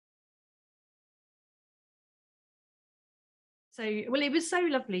So, well, it was so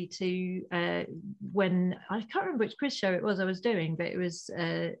lovely to when I can't remember which quiz show it was I was doing, but it was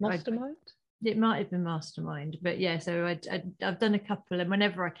Mastermind. It might have been Mastermind, but yeah. So I've done a couple, and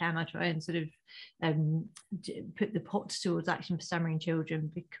whenever I can, I try and sort of put the pot towards Action for Stammering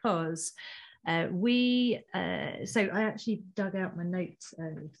Children, because so I actually dug out my notes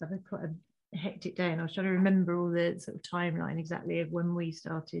because I've had quite a hectic day, and I was trying to remember all the sort of timeline exactly of when we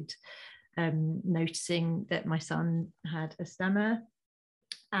started noticing that my son had a stammer.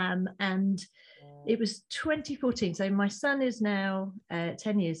 And it was 2014. So my son is now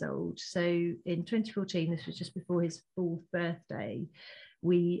 10 years old. So in 2014, this was just before his 4th birthday,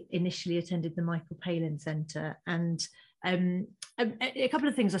 we initially attended the Michael Palin Centre. And a couple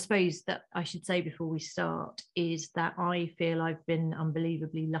of things I suppose that I should say before we start is that I feel I've been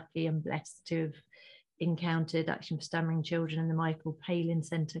unbelievably lucky and blessed to have encountered Action for Stammering Children and the Michael Palin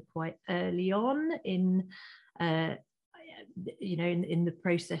Centre quite early on in in the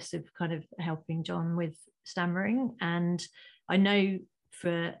process of kind of helping John with stammering. And I know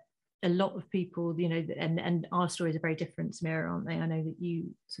for a lot of people, and our stories are very different, Samira, aren't they? I know that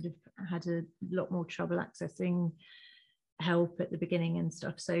you sort of had a lot more trouble accessing help at the beginning and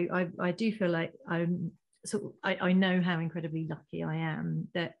stuff. So I do feel like I know how incredibly lucky I am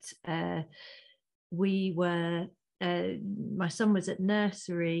that we were my son was at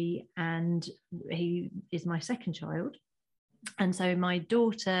nursery, and he is my second child. And so my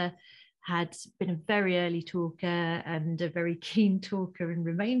daughter had been a very early talker and a very keen talker, and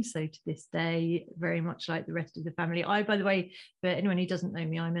remains so to this day, very much like the rest of the family. By the way, for anyone who doesn't know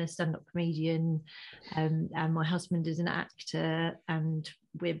me, I'm a stand-up comedian, and my husband is an actor, and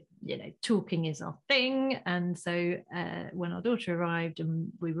we're, talking is our thing. And so when our daughter arrived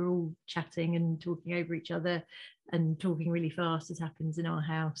and we were all chatting and talking over each other and talking really fast, as happens in our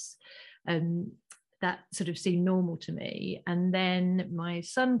house, that sort of seemed normal to me. And then my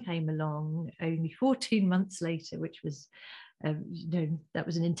son came along only 14 months later, which was, that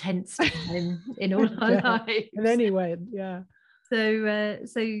was an intense time in all our lives. And anyway, yeah. But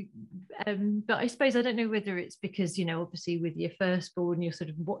I suppose, I don't know whether it's because, obviously with your firstborn, you're sort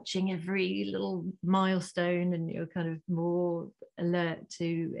of watching every little milestone and you're kind of more alert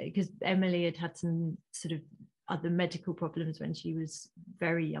to, because Emily had some sort of other medical problems when she was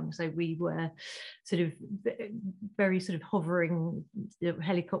very young. So we were sort of very sort of hovering,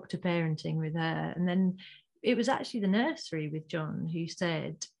 helicopter parenting with her. And then it was actually the nursery with John who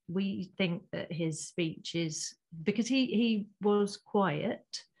said, we think that his speech is, because he was quiet,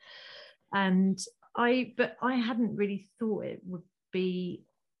 but I hadn't really thought it would be,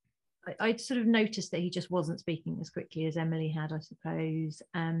 I'd sort of noticed that he just wasn't speaking as quickly as Emily had, I suppose,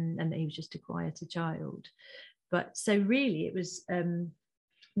 and that he was just a quieter child. But so really it was the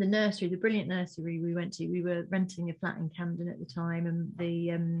nursery, the brilliant nursery we went to. We were renting a flat in Camden at the time, and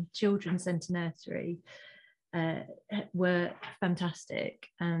the Children's Centre nursery were fantastic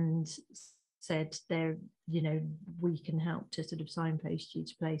and said, we can help to sort of signpost you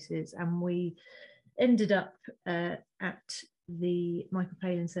to places. And we ended up at the Michael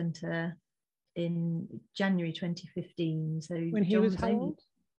Palin Centre in January 2015. So when he was how old?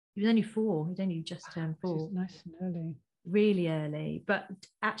 He was only 4. He'd only just turned 4. Nice and early. Really early. But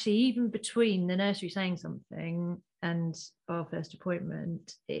actually, even between the nursery saying something and our first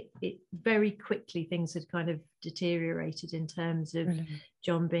appointment, it very quickly, things had kind of deteriorated in terms of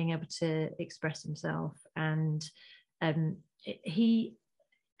John being able to express himself. And he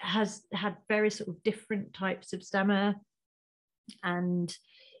has had various sort of different types of stammer and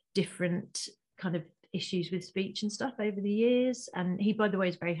different kind of issues with speech and stuff over the years. And he, by the way,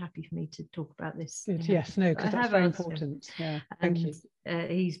 is very happy for me to talk about this. Yes, no, because that's very important. Yeah, thank you.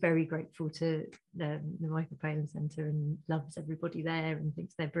 He's very grateful to the Michael Palin Centre and loves everybody there and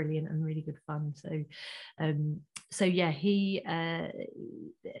thinks they're brilliant and really good fun. So he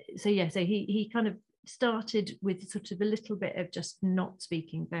kind of started with sort of a little bit of just not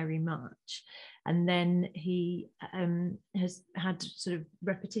speaking very much, and then he has had sort of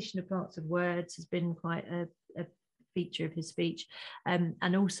repetition of parts of words has been quite a feature of his speech,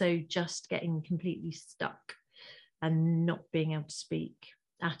 and also just getting completely stuck and not being able to speak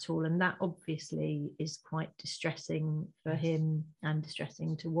at all. And that obviously is quite distressing for him and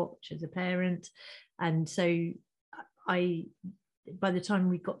distressing to watch as a parent. And so by the time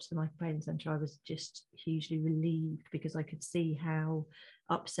we got to the Michael Palin Centre, I was just hugely relieved, because I could see how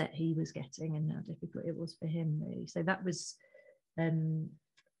upset he was getting and how difficult it was for him, really. So that was in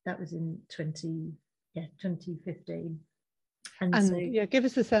 2015. And so, give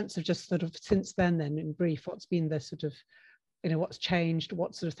us a sense of just sort of since then in brief, what's been the sort of, what's changed,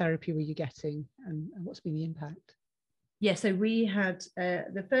 what sort of therapy were you getting, and what's been the impact? Yeah, so we had,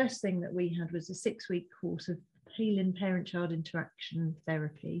 the first thing that we had was a 6-week course of healing parent-child interaction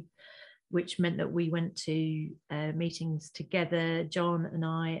therapy, which meant that we went to meetings together, John and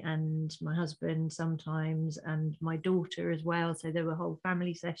I and my husband sometimes, and my daughter as well. So there were whole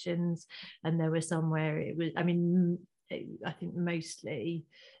family sessions, and there were some where it was, I mean, I think mostly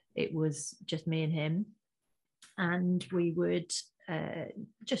it was just me and him. And we would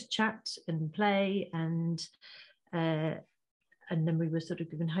just chat and play, and then we were sort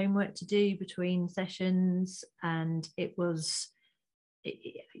of given homework to do between sessions, and it was,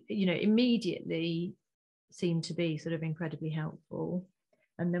 you know, immediately seemed to be sort of incredibly helpful.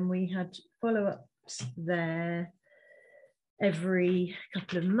 And then we had follow-ups there every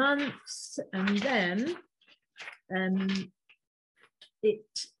couple of months, and then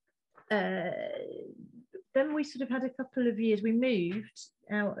then we sort of had a couple of years, we moved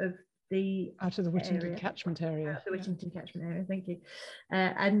out of the Whittington catchment area. Out of the Whittington catchment area, thank you.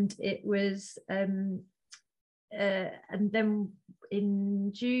 And it was, and then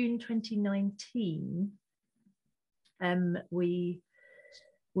in June 2019, we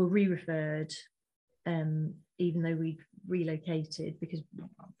were re-referred, even though we relocated, because,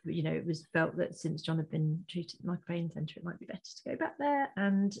 you know, it was felt that since John had been treated at the Micropain Centre, it might be better to go back there.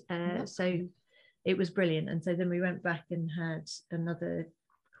 And so it was brilliant. And so then we went back and had another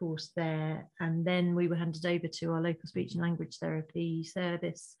course there, and then we were handed over to our local speech and language therapy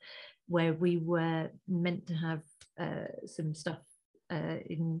service, where we were meant to have some stuff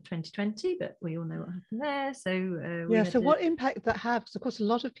in 2020, but we all know what happened there. So so what impact did that have? Because of course a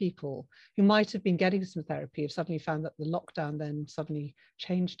lot of people who might have been getting some therapy have suddenly found that the lockdown then suddenly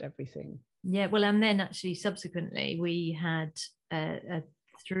changed everything. Yeah, well, and then actually subsequently we had a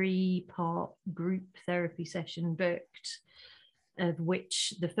 3-part group therapy session booked, of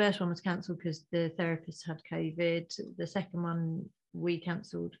which the first one was cancelled because the therapist had COVID. The second one we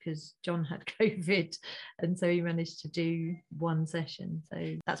cancelled because John had COVID, and so he managed to do one session.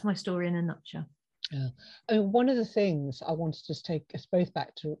 So that's my story in a nutshell. Yeah, I mean, one of the things I wanted to just take us both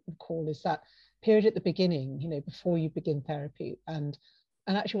back to recall is that period at the beginning, you know, before you begin therapy, and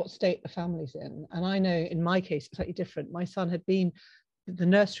actually what state the family's in. And I know in my case it's slightly different. My son had been, the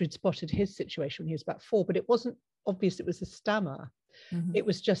nursery had spotted his situation when he was about 4, but it wasn't obvious it was a stammer. Mm-hmm. It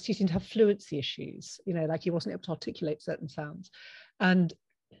was just he seemed to have fluency issues, you know, like he wasn't able to articulate certain sounds. And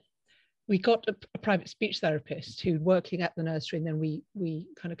we got a private speech therapist who working at the nursery, and then we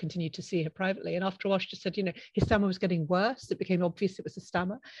kind of continued to see her privately. And after a while, she just said, you know, his stammer was getting worse. It became obvious it was a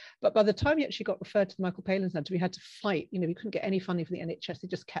stammer. But by the time he actually got referred to the Michael Palin Centre, we had to fight. You know, we couldn't get any funding from the NHS. They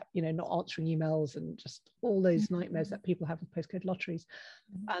just kept, you know, not answering emails, and just all those nightmares that people have with postcode lotteries.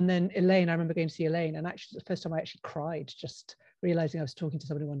 And then Elaine, I remember going to see Elaine, and actually the first time I actually cried, just realising I was talking to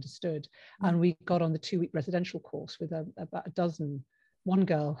somebody who understood. And we got on the 2-week residential course with about a dozen, one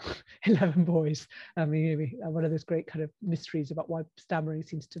girl, 11 boys. I mean, one of those great kind of mysteries about why stammering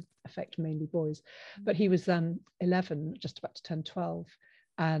seems to affect mainly boys. But he was 11, just about to turn 12.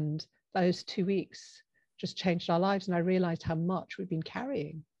 And those 2 weeks just changed our lives. And I realized how much we've been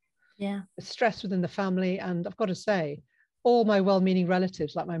carrying. Yeah. The stress within the family. And I've got to say, all my well-meaning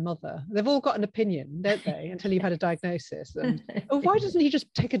relatives, like my mother, they've all got an opinion, don't they, until you've had a diagnosis. And why doesn't he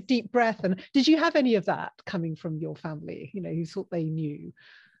just take a deep breath? And did you have any of that coming from your family, you know, who thought they knew?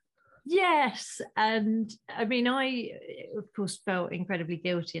 Yes. And I mean, I, of course, felt incredibly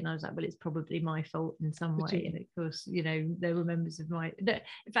guilty, and I was like, well, it's probably my fault in some way. And of course, you know, there were members of my, in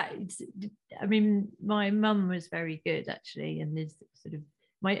fact, I mean, my mum was very good, actually, and there's sort of,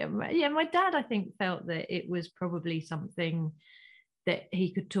 my dad, I think, felt that it was probably something that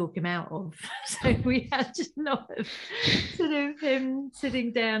he could talk him out of. So we had just not sort of him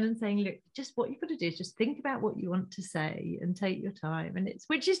sitting down and saying, look, just what you've got to do is just think about what you want to say and take your time. And it's,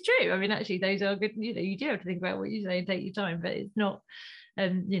 which is true. I mean, actually, those are good, you know, you do have to think about what you say and take your time, but it's not,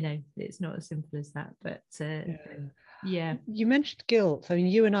 you know, it's not as simple as that. But yeah. You mentioned guilt. I mean,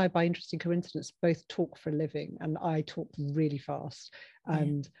 you and I, by interesting coincidence, both talk for a living, and I talk really fast.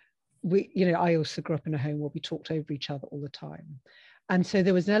 And we, you know, I also grew up in a home where we talked over each other all the time. And so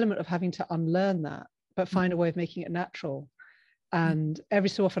there was an element of having to unlearn that, but find a way of making it natural. And every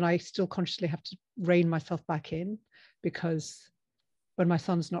so often I still consciously have to rein myself back in, because when my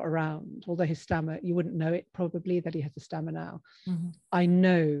son's not around, although his stammer, you wouldn't know it probably that he has a stammer now. I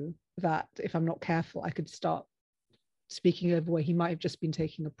know that if I'm not careful, I could start speaking over where he might have just been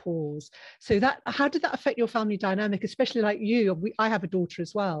taking a pause. So that, how did that affect your family dynamic, especially like you? I have a daughter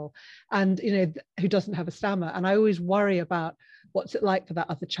as well, and you know, who doesn't have a stammer, and I always worry about what's it like for that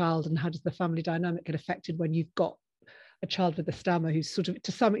other child, and how does the family dynamic get affected when you've got a child with a stammer who's sort of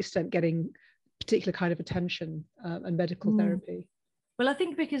to some extent getting particular kind of attention and medical therapy? Well, I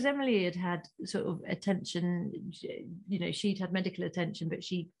think because Emily had had sort of attention, you know, she'd had medical attention, but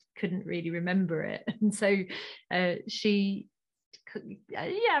she couldn't really remember it. And so she,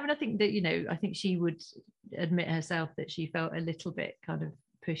 yeah, I mean, I think that, you know, I think she would admit herself that she felt a little bit kind of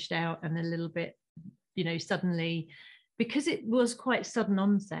pushed out and a little bit, you know, suddenly, because it was quite sudden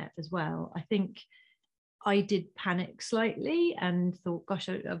onset as well. I think I did panic slightly and thought, gosh,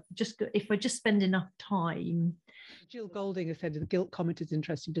 I've just got, if I just spend enough time. Jill Golding has said the guilt comment is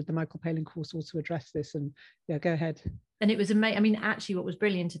interesting. Did the Michael Palin course also address this? And yeah, go ahead. And it was amazing. I mean, actually, what was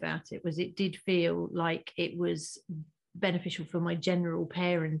brilliant about it was it did feel like it was beneficial for my general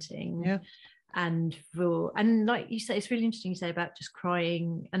parenting. Yeah. And like you say, it's really interesting you say about just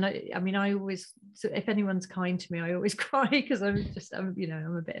crying. And I mean, I always, so if anyone's kind to me, I always cry because I'm you know,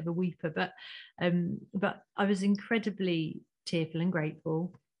 I'm a bit of a weeper. But I was incredibly tearful and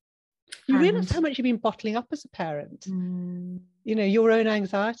grateful. You realize how much you've been bottling up as a parent. You know, your own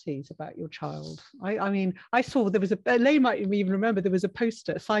anxieties about your child. I mean, I saw there was Elaine might even remember, there was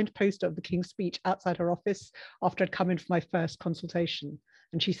a signed poster of the King's Speech outside her office after I'd come in for my first consultation.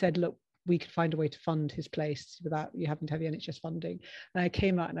 And she said, look, we could find a way to fund his place without you having to have the NHS funding. And I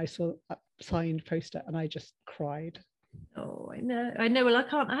came out and I saw a signed poster and I just cried. Oh, I know. Well, I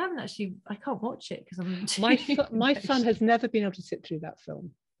can't watch it because I'm my son has never been able to sit through that film.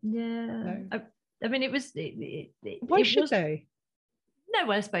 Yeah. No. I mean, it was. Why should they? No,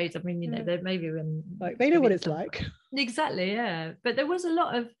 well, I suppose. I mean, you know, maybe when like they know what it's like. Exactly, yeah. But there was a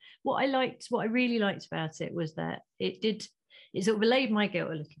lot of what I really liked about it was that it sort of allayed my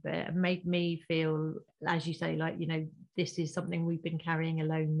guilt a little bit and made me feel, as you say, like, you know, this is something we've been carrying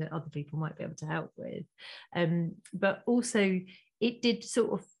alone that other people might be able to help with. But also it did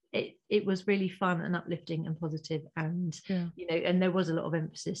sort of, it was really fun and uplifting and positive, and you know, and there was a lot of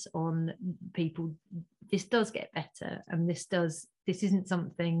emphasis on people, this does get better, and this isn't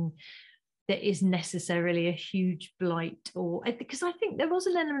something that is necessarily a huge blight, or because I think there was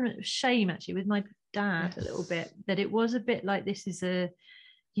an element of shame actually with my dad a little bit, that it was a bit like, this is a,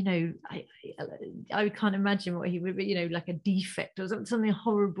 you know, I can't imagine what he would be, you know, like a defect or something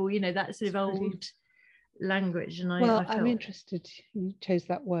horrible, you know, that sort of old language. And I'm interested you chose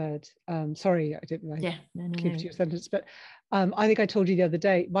that word. Sorry, I didn't give to your sentence, but I think I told you the other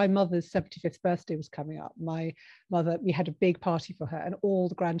day, my mother's 75th birthday was coming up. My mother, we had a big party for her, and all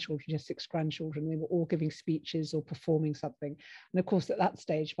the grandchildren, she has 6 grandchildren, they were all giving speeches or performing something. And of course, at that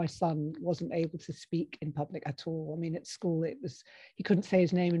stage, my son wasn't able to speak in public at all. I mean, at school, he couldn't say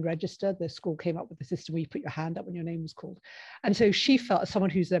his name and register. The school came up with the system where you put your hand up when your name was called. And so she felt, as someone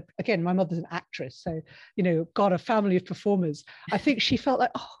who's again, my mother's an actress, so, you know, God, a family of performers. I think she felt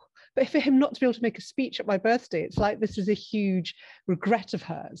like, oh, but for him not to be able to make a speech at my birthday, it's like this was a huge regret of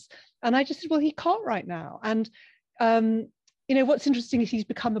hers. And I just said, well, he can't right now. And you know, what's interesting is he's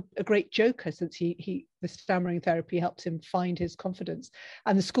become a great joker since the stammering therapy helped him find his confidence.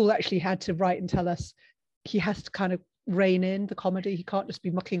 And the school actually had to write and tell us he has to kind of rein in the comedy. He can't just be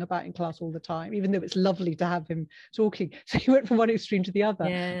mucking about in class all the time, even though it's lovely to have him talking. So he went from one extreme to the other.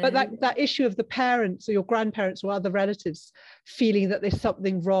 Yeah. But that issue of the parents or your grandparents or other relatives feeling that there's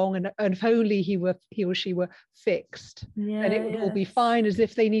something wrong, and if only he or she were fixed, then it would all be fine, as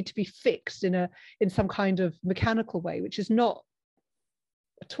if they need to be fixed in some kind of mechanical way, which is not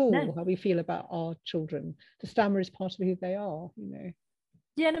at all how we feel about our children. The stammer is part of who they are, you know.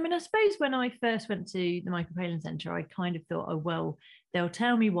 Yeah, and I mean, I suppose when I first went to the Michael Palin Centre, I kind of thought, oh, well, they'll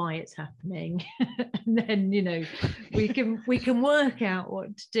tell me why it's happening. And then, you know, we can work out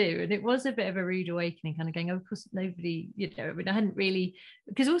what to do. And it was a bit of a rude awakening, kind of going, oh, of course, nobody, you know, I mean, I hadn't really,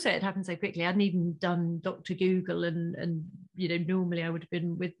 because also it happened so quickly. I hadn't even done Dr. Google and you know, normally I would have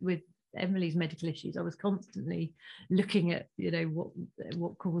been with Emily's medical issues, I was constantly looking at, you know,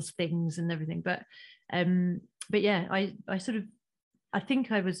 what caused things and everything. But yeah, I sort of, I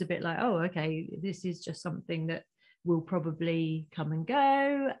think I was a bit like, oh, okay, this is just something that will probably come and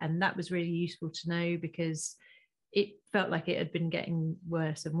go. And that was really useful to know, because it felt like it had been getting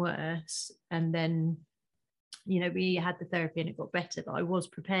worse and worse. And then, you know, we had the therapy and it got better, but I was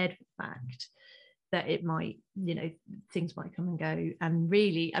prepared for the fact that it might, you know, things might come and go. And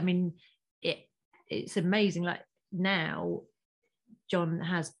really, I mean, it's amazing. Like now, John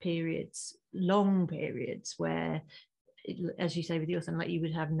has periods, long periods, where, as you say with your son, like you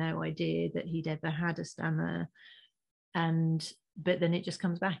would have no idea that he'd ever had a stammer, but then it just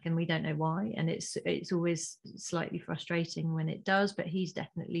comes back and we don't know why, and it's always slightly frustrating when it does. But he's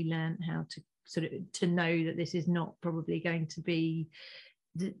definitely learned how to sort of to know that this is not probably going to be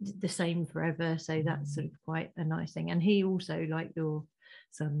the same forever, so that's sort of quite a nice thing. And he also, like your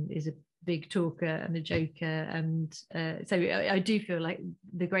son is a big talker and a joker, and so I do feel like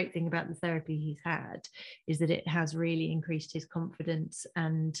the great thing about the therapy he's had is that it has really increased his confidence,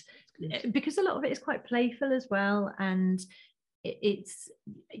 and because a lot of it is quite playful as well, and it's,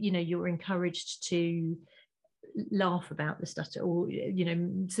 you know, you're encouraged to laugh about the stutter, or, you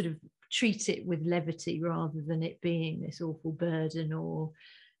know, sort of treat it with levity rather than it being this awful burden, or,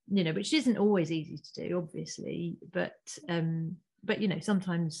 you know, which isn't always easy to do, obviously, but you know,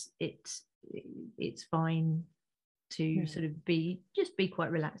 sometimes it's fine to sort of be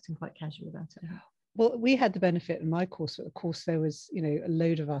quite relaxed and quite casual about it. Well, we had the benefit in my course. Of course, there was, you know, a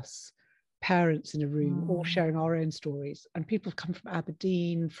load of us parents in a room, all sharing our own stories, and people have come from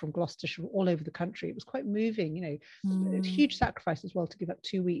Aberdeen, from Gloucestershire, all over the country. It was quite moving, you know, a huge sacrifice as well to give up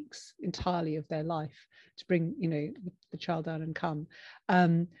 2 weeks entirely of their life to bring, you know, the child down and come.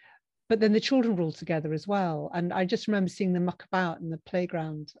 But then the children were all together as well. And I just remember seeing them muck about in the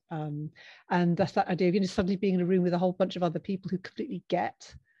playground. And that's that idea of, you know, suddenly being in a room with a whole bunch of other people who completely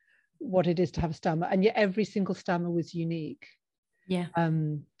get what it is to have a stammer. And yet every single stammer was unique. Yeah.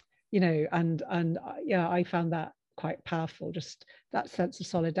 You know, and yeah, I found that quite powerful, just that sense of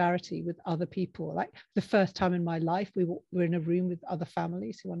solidarity with other people. Like the first time in my life, we were in a room with other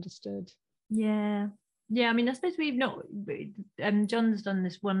families who understood. Yeah. I mean, I suppose we've not, John's done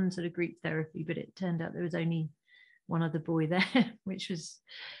this one sort of group therapy, but it turned out there was only one other boy there, which was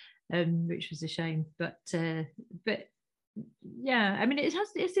a shame. But yeah, I mean,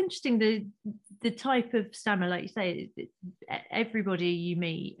 it's interesting, the type of stammer, like you say, everybody you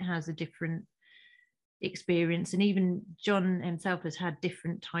meet has a different experience, and even John himself has had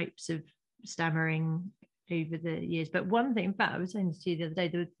different types of stammering over the years. But one thing, in fact, I was saying this to you the other day,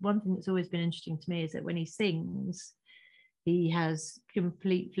 the one thing that's always been interesting to me is that when he sings, he has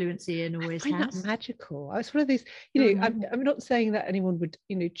complete fluency and always has. That magical. It's one of these, you know, I'm not saying that anyone would,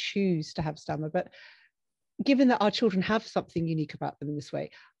 you know, choose to have stammer, but given that our children have something unique about them in this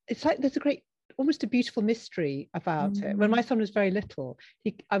way, it's like there's a great, almost a beautiful mystery about it. When my son was very little,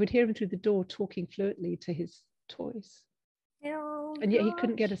 I would hear him through the door talking fluently to his toys. And yet he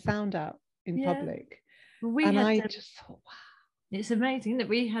couldn't get a sound out in public. And I just thought, wow. It's amazing that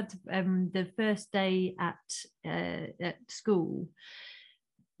we had the first day at school,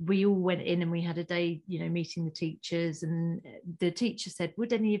 we all went in and we had a day, you know, meeting the teachers, and the teacher said,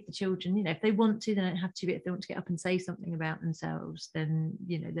 would any of the children, you know, if they want to, they don't have to, but if they want to get up and say something about themselves, then,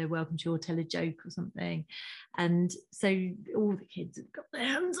 you know, they're welcome to, or tell a joke or something. And so all the kids have got their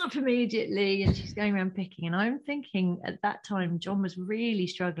hands up immediately, and she's going around picking. And I'm thinking at that time, John was really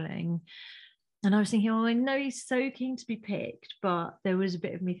struggling. And I was thinking, oh, I know he's so keen to be picked, but there was a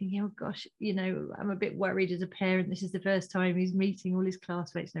bit of me thinking, oh gosh, you know, I'm a bit worried as a parent. This is the first time he's meeting all his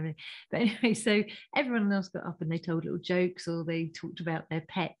classmates and everything. But anyway, so everyone else got up and they told little jokes, or they talked about their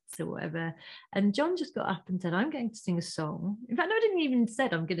pets or whatever. And John just got up and said, I'm going to sing a song. In fact, no, I didn't even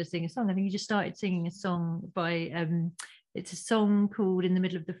said I'm going to sing a song. I think he just started singing a song by it's a song called In the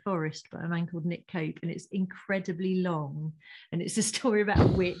Middle of the Forest by a man called Nick Cope, and it's incredibly long. And it's a story about a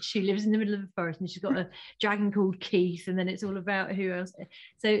witch who lives in the middle of the forest, and she's got a dragon called Keith, and then it's all about who else.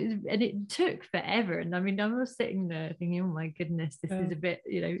 So, and it took forever. And I mean, I was sitting there thinking, oh my goodness, this is a bit,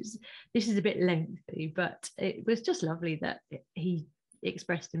 you know, this is a bit lengthy, but it was just lovely that he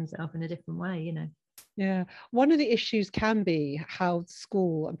expressed himself in a different way, you know. Yeah, one of the issues can be how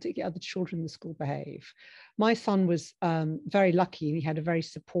school, and particularly other children in the school, behave. My son was very lucky. He had a very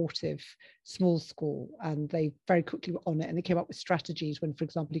supportive small school, and they very quickly were on it, and they came up with strategies when, for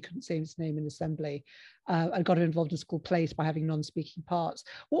example, he couldn't say his name in assembly, and got him involved in school plays by having non-speaking parts.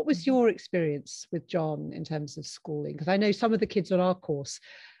 What was your experience with John in terms of schooling? Because I know some of the kids on our course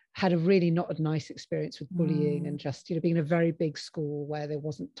had a really not a nice experience with bullying and just, you know, being in a very big school where there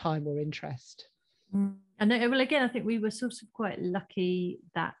wasn't time or interest. And well, again, I think we were sort of quite lucky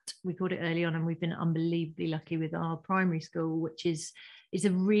that we got it early on, and we've been unbelievably lucky with our primary school, which is a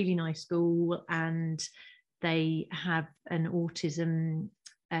really nice school, and they have an autism,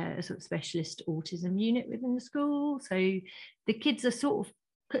 a sort of specialist autism unit within the school. So the kids are sort of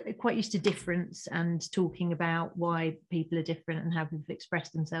quite used to difference and talking about why people are different and how people express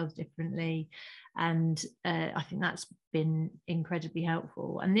themselves differently. And I think that's been incredibly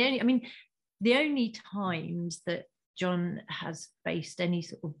helpful. And the only times that John has faced any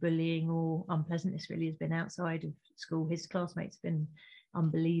sort of bullying or unpleasantness really has been outside of school. His classmates have been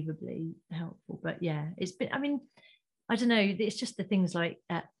unbelievably helpful. But yeah, it's been, I mean, I don't know, it's just the things like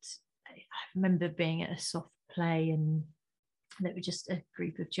I remember being at a soft play, and There were just a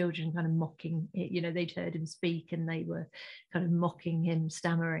group of children kind of mocking it. You know, they'd heard him speak and they were kind of mocking him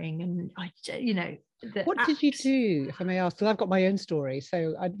stammering, and you know, what did you do, if I may ask? Because I've got my own story,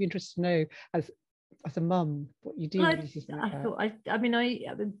 so I'd be interested to know as a mum what you do. What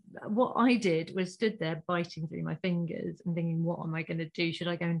I did was stood there biting through my fingers and thinking, what am I going to do? Should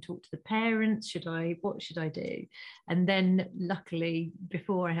I go and talk to the parents? What should I do? And then luckily,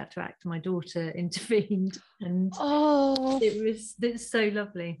 before I had to act, my daughter intervened, and it's so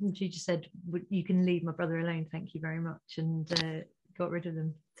lovely. And she just said, you can leave my brother alone, thank you very much, and got rid of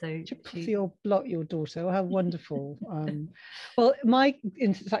them. So your daughter, how wonderful. Well, my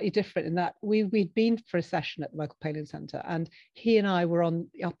instance is slightly different in that we'd been for a session at the Michael Palin Centre, and he and I were on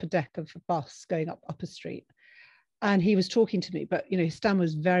the upper deck of a bus going up Upper Street, and he was talking to me, but you know, his stammer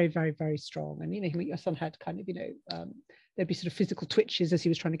was very, very, very strong, and you know, your son had kind of, you know, there'd be sort of physical twitches as he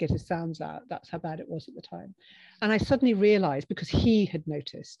was trying to get his sounds out. That's how bad it was at the time. And I suddenly realized, because he had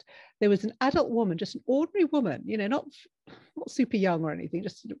noticed, there was an adult woman, just an ordinary woman, you know, not super young or anything,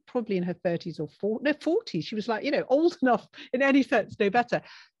 just probably in her 30s or 40s. She was like, you know, old enough in any sense, no better,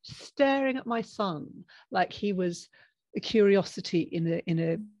 staring at my son like he was a curiosity in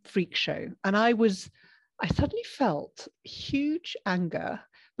a freak show. And I suddenly felt huge anger,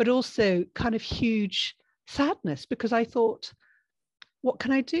 but also kind of huge sadness, because I thought, what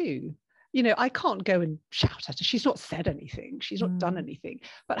can I do? You know, I can't go and shout at her. She's not said anything. She's not done anything.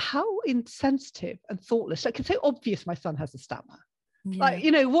 But how insensitive and thoughtless. Like, it's so obvious my son has a stammer. Yeah. Like,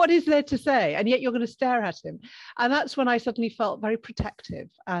 you know, what is there to say? And yet you're going to stare at him. And that's when I suddenly felt very protective.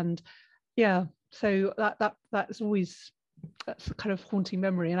 And yeah, so that's a kind of haunting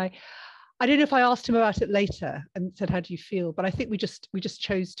memory. And I don't know if I asked him about it later and said, how do you feel? But I think we just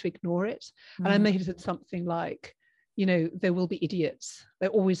chose to ignore it. And I may have said something like, you know, there will be idiots. There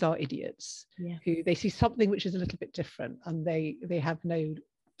always are idiots who they see something which is a little bit different, and they have no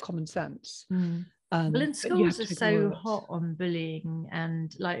common sense. Well, and schools are so hot on bullying,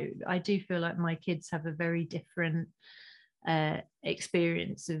 and like I do feel like my kids have a very different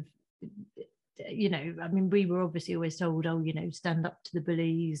experience of, you know, I mean, we were obviously always told, oh, you know, stand up to the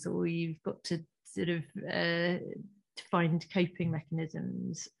bullies, or you've got to sort of find coping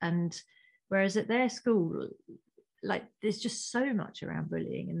mechanisms. And whereas at their school, like, there's just so much around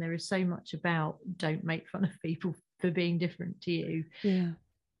bullying, and there is so much about don't make fun of people for being different to you,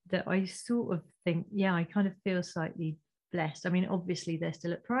 that I sort of think, yeah, I kind of feel slightly blessed. I mean, obviously they're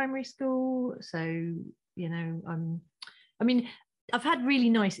still at primary school, so, you know, I mean, I've had really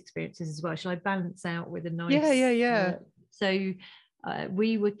nice experiences as well. Shall I balance out with a nice? So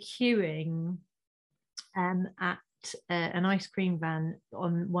we were queuing at an ice cream van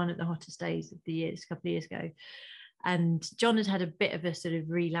on one of the hottest days of the year, a couple of years ago. And John had a bit of a sort of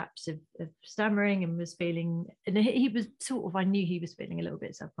relapse of stammering, and was feeling, and he was sort of, I knew he was feeling a little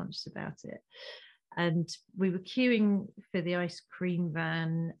bit self-conscious about it. And we were queuing for the ice cream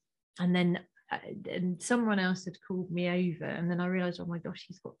van, and then and someone else had called me over, and then I realized, oh my gosh,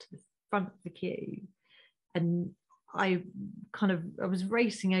 he's got to the front of the queue. And I was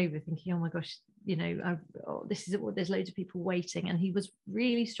racing over thinking, oh my gosh, you know, this is what, there's loads of people waiting. And he was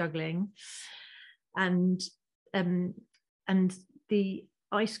really struggling. And the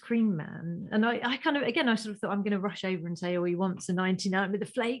ice cream man, and I kind of, again, I sort of thought, I'm going to rush over and say, oh, he wants a 99 with a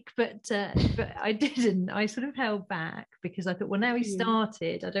flake, but I didn't. I sort of held back, because I thought, well, now he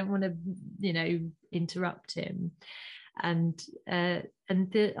started, I don't want to, you know, interrupt him. And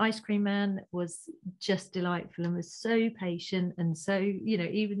the ice cream man was just delightful, and was so patient, and so, you know,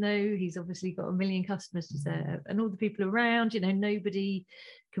 even though he's obviously got a million customers to serve, and all the people around, you know, nobody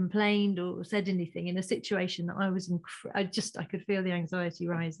complained or said anything in a situation that I was I could feel the anxiety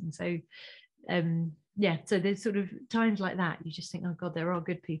rising. So so there's sort of times like that you just think, oh god, there are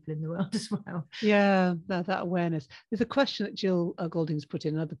good people in the world as well. That awareness. There's a question that Jill Golding's put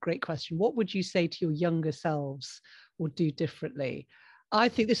in, another great question. What would you say to your younger selves or do differently? I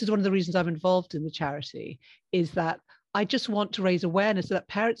think this is one of the reasons I'm involved in the charity, is that I just want to raise awareness so that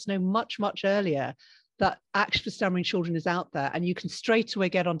parents know much earlier that Action for Stammering Children is out there, and you can straight away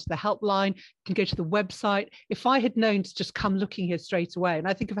get onto the helpline, you can go to the website. If I had known to just come looking here straight away, and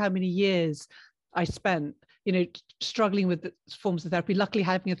I think of how many years I spent, you know, struggling with the forms of therapy, luckily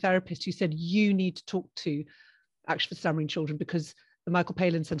having a therapist who said, you need to talk to Action for Stammering Children, because the Michael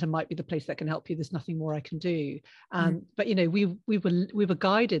Palin Centre might be the place that can help you. There's nothing more I can do. But, you know, we were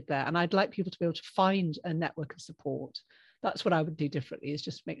guided there, and I'd like people to be able to find a network of support. That's what I would do differently, is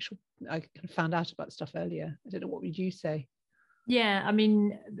just make sure I found out about stuff earlier. I don't know, what would you say? Yeah, I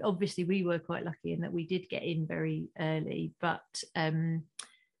mean, obviously we were quite lucky in that we did get in very early, but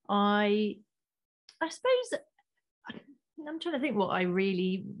I suppose I'm trying to think what I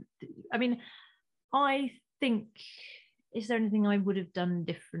really, I mean, I think, is there anything I would have done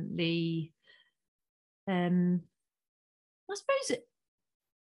differently? I suppose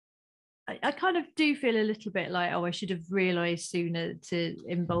I kind of do feel a little bit like, oh, I should have realised sooner to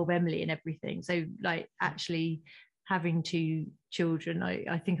involve Emily in everything. So like actually having two children,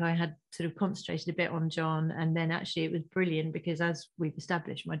 I think I had sort of concentrated a bit on John, and then actually it was brilliant because, as we've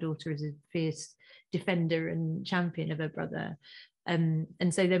established, my daughter is a fierce defender and champion of her brother. And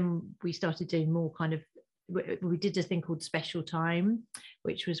so then we started doing more kind of, we did a thing called special time,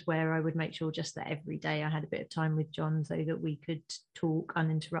 which was where I would make sure just that every day I had a bit of time with John so that we could talk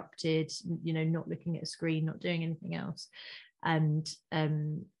uninterrupted, you know, not looking at a screen, not doing anything else. And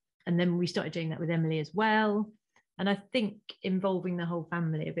then we started doing that with Emily as well. And I think involving the whole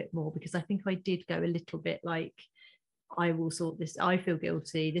family a bit more, because I think I did go a little bit like, I will sort this. I feel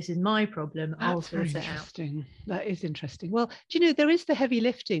guilty. This is my problem. I'll sort it out. Interesting. That is interesting. Well, do you know, there is the heavy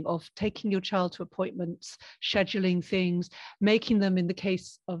lifting of taking your child to appointments, scheduling things, making them, in the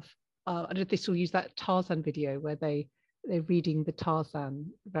case of, I don't know if this will use that Tarzan video where they're reading the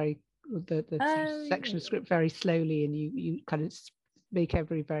Tarzan the section of script very slowly, and you kind of make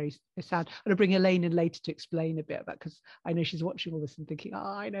every very sad. I'm going to bring Elaine in later to explain a bit about, because I know she's watching all this and thinking, oh,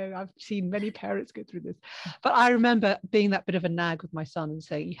 I know, I've seen many parents go through this. But I remember being that bit of a nag with my son and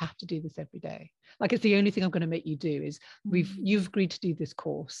saying, you have to do this every day. Like, it's the only thing I'm going to make you do is you've agreed to do this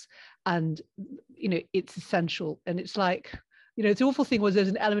course, and you know, it's essential. And it's like, you know, the awful thing was there's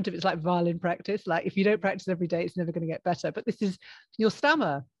an element of it's like violin practice. Like, if you don't practice every day, it's never going to get better. But this is your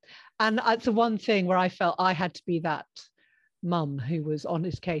stammer. And it's the one thing where I felt I had to be that mum who was on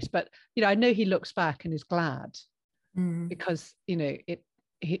his case. But you know, I know he looks back and is glad because, you know,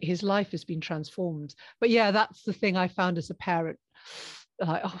 his life has been transformed. But yeah, that's the thing I found as a parent,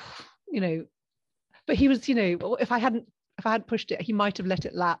 like, oh, you know, but he was, you know, if I hadn't pushed it, he might have let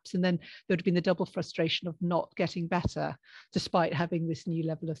it lapse, and then there would have been the double frustration of not getting better despite having this new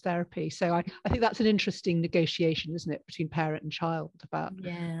level of therapy. So I think that's an interesting negotiation, isn't it, between parent and child about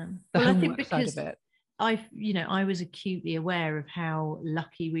the homework side of it. I was acutely aware of how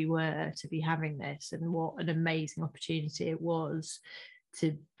lucky we were to be having this, and what an amazing opportunity it was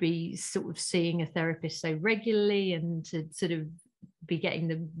to be sort of seeing a therapist so regularly, and to sort of be getting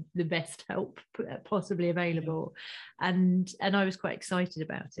the best help possibly available. And I was quite excited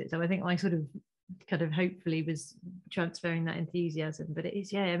about it. So I think I sort of kind of hopefully was transferring that enthusiasm. But it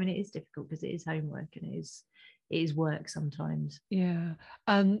is, I mean, it is difficult because it is homework and it is work sometimes. Yeah.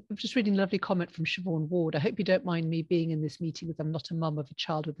 I'm just reading a lovely comment from Siobhan Ward. I hope you don't mind me being in this meeting with I'm not a mum of a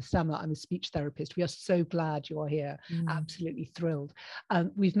child with a stammer. I'm a speech therapist. We are so glad you are here. Absolutely thrilled.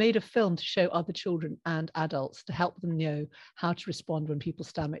 We've made a film to show other children and adults to help them know how to respond when people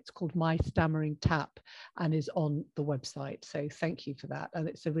stammer. It's called My Stammering Tap and is on the website. So thank you for that. And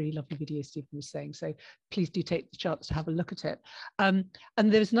it's a really lovely video Stephen was saying. So please do take the chance to have a look at it. And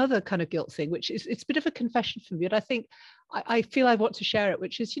there's another kind of guilt thing, which is, it's a bit of a confession for me. And I think I feel I want to share it,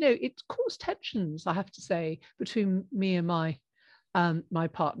 which is, you know, it caused tensions, I have to say, between me and my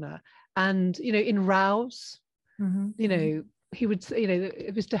partner. And, you know, in rows, you know, he would say, you know,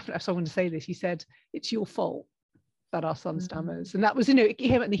 it was definitely someone to say this. He said, it's your fault that our son stammers. And that was, you know, it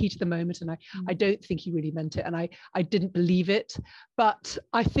came in the heat of the moment. And I don't think he really meant it. And I didn't believe it. But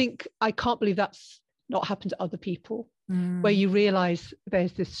I think I can't believe that's not happened to other people, where you realize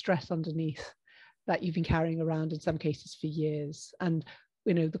there's this stress underneath that you've been carrying around in some cases for years. And,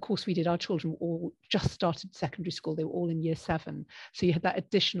 you know, the course we did, our children all just started secondary school. They were all in year 7. So you had that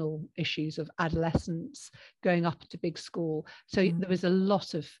additional issues of adolescence, going up to big school. So there was a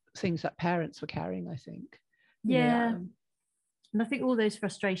lot of things that parents were carrying, I think. Yeah. And I think all those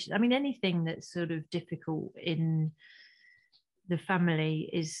frustrations, I mean, anything that's sort of difficult in the family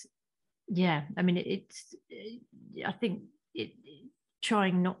is, I mean, I think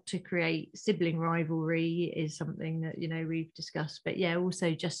trying not to create sibling rivalry is something that, you know, we've discussed. But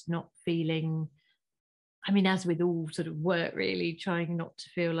also just not feeling, I mean, as with all sort of work, really, trying not to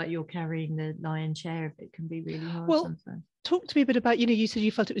feel like you're carrying the lion's share of it can be really hard sometimes. Talk to me a bit about, you know, you said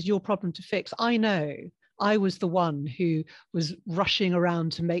you felt it was your problem to fix. I know I was the one who was rushing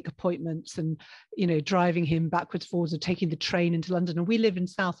around to make appointments and, you know, driving him backwards, forwards, and taking the train into London. And we live in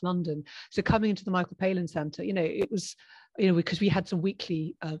South London. So coming into the Michael Palin Centre, you know, it was, you know, because we had some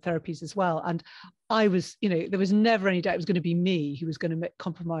weekly therapies as well. And I was, you know, there was never any doubt it was going to be me who was going to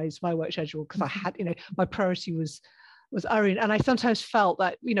compromise my work schedule, because I had, you know, my priority was Irene. And I sometimes felt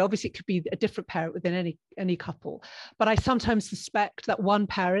that, you know, obviously it could be a different parent within any couple, but I sometimes suspect that one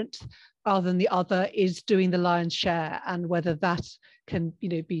parent rather than the other is doing the lion's share, and whether that can, you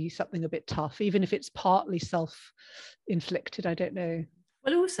know, be something a bit tough, even if it's partly self-inflicted. I don't know.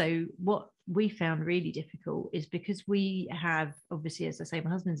 Well, also what we found really difficult is because we have, obviously, as I say,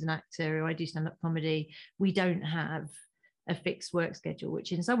 my husband's an actor, I do stand-up comedy, we don't have a fixed work schedule,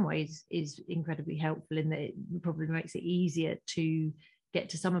 which in some ways is incredibly helpful in that it probably makes it easier to get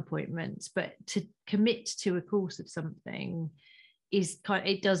to some appointments, but to commit to a course of something is kind of,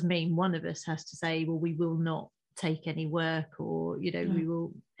 it does mean one of us has to say, well, we will not take any work, or, you know, we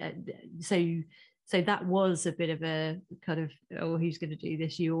will so that was a bit of a kind of, oh, who's going to do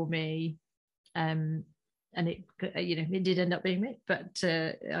this, you or me? And it, you know, it did end up being me, but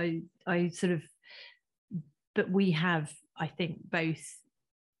I sort of, but we have, I think, both,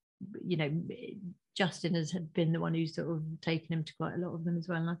 you know, Justin has been the one who's sort of taken him to quite a lot of them as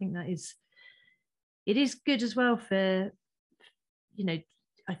well, and I think that is, it is good as well for, you know,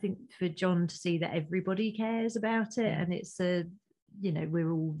 I think for John to see that everybody cares about it, and it's a, you know,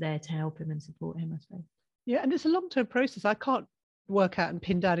 we're all there to help him and support him, I suppose. Yeah, and it's a long-term process. I can't work out and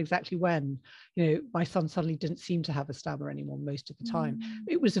pin down exactly when, you know, my son suddenly didn't seem to have a stammer anymore most of the time.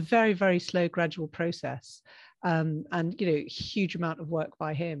 It was a very, very slow, gradual process, and, you know, huge amount of work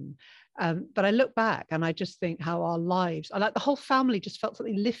by him. But I look back and I just think how our lives, I like the whole family just felt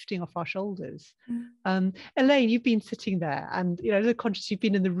something lifting off our shoulders. Elaine, you've been sitting there, and, you know, the conscious, you've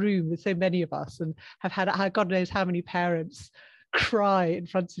been in the room with so many of us and have had God knows how many parents cry in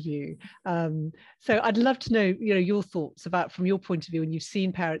front of you. So I'd love to know, you know, your thoughts about, from your point of view, when you've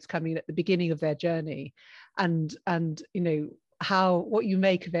seen parents coming in at the beginning of their journey, and you know, how, what you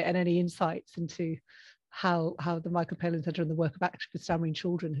make of it, and any insights into how the Michael Palin Centre and the work of Action with Stammering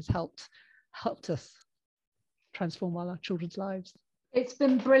Children has helped us transform our children's lives. It's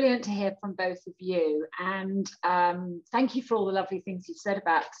been brilliant to hear from both of you, and thank you for all the lovely things you've said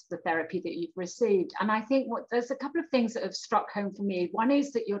about the therapy that you've received. And I think there's a couple of things that have struck home for me. One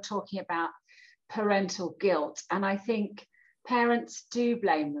is that you're talking about parental guilt, and I think parents do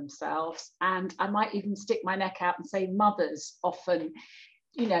blame themselves, and I might even stick my neck out and say mothers often,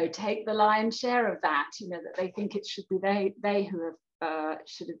 you know, take the lion's share of that, you know, that they think it should be they who have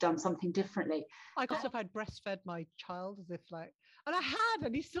should have done something differently. I got if I'd breastfed my child as if like, and I had,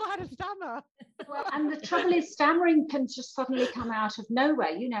 and he still had a stammer. Well, and the trouble is, stammering can just suddenly come out of nowhere.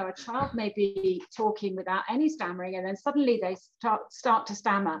 You know, a child may be talking without any stammering, and then suddenly they start to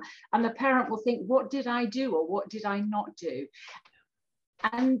stammer, and the parent will think, what did I do, or what did I not do?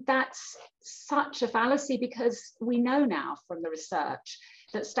 And that's such a fallacy, because we know now from the research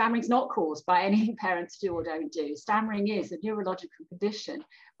that stammering is not caused by anything parents do or don't do. Stammering is a neurological condition,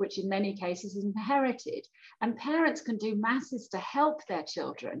 which in many cases is inherited. And parents can do masses to help their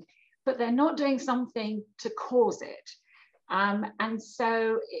children, but they're not doing something to cause it. And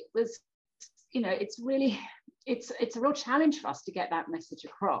so it was, you know, it's a real challenge for us to get that message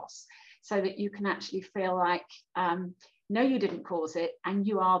across, so that you can actually feel like, no, you didn't cause it, and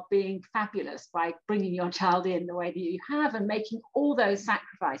you are being fabulous by bringing your child in the way that you have, and making all those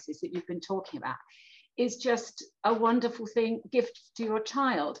sacrifices that you've been talking about is just a wonderful thing, gift to your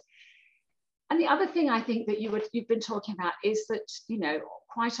child. And the other thing I think that you've been talking about is that, you know,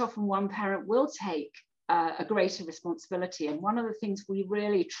 quite often one parent will take a greater responsibility. And one of the things we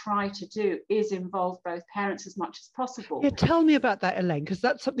really try to do is involve both parents as much as possible. Yeah, tell me about that, Elaine, because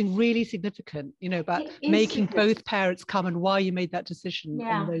that's something really significant, you know, about making both parents come, and why you made that decision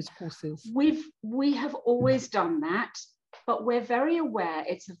on those courses. We have always done that, but we're very aware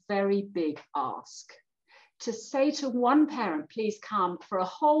it's a very big ask. To say to one parent, please come for a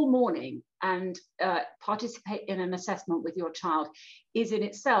whole morning and participate in an assessment with your child, is in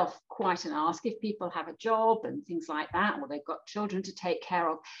itself quite an ask if people have a job and things like that, or they've got children to take care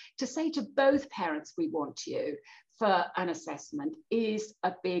of. To say to both parents, we want you for an assessment, is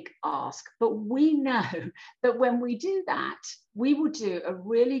a big ask. But we know that when we do that, we will do a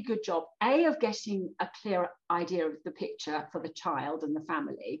really good job, A, of getting a clear idea of the picture for the child and the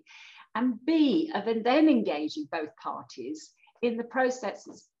family, and B, of then engaging both parties in the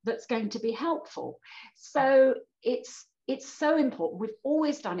processes that's going to be helpful. So it's so important. We've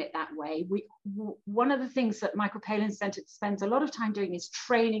always done it that way. One of the things that Michael Palin Centre spends a lot of time doing is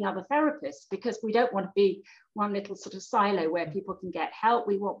training other therapists, because we don't want to be one little sort of silo where people can get help.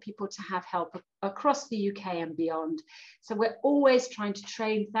 We want people to have help across the UK and beyond. So we're always trying to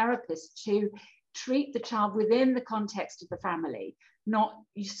train therapists to treat the child within the context of the family.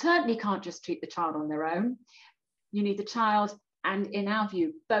 You certainly can't just treat the child on their own. You need the child, and in our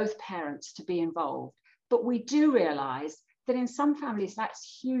view, both parents to be involved. But we do realise that in some families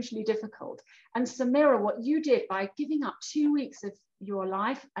that's hugely difficult. And Samira, what you did by giving up 2 weeks of your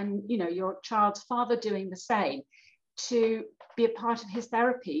life, and, you know, your child's father doing the same, to be a part of his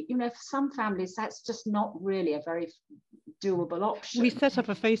therapy. You know, for some families, that's just not really a very doable option. We set up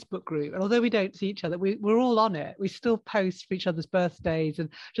a Facebook group, and although we don't see each other, we're all on it. We still post for each other's birthdays and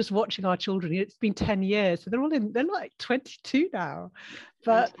just watching our children. It's been 10 years, so they're like 22 now.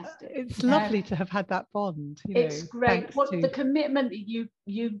 But Fantastic. it's lovely to have had that bond. It's great. What the commitment that you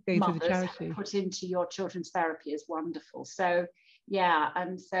mothers have put into your children's therapy is wonderful. So yeah,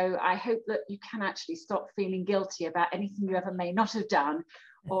 and so I hope that you can actually stop feeling guilty about anything you ever may not have done,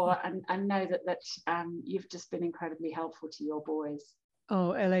 or and know that you've just been incredibly helpful to your boys.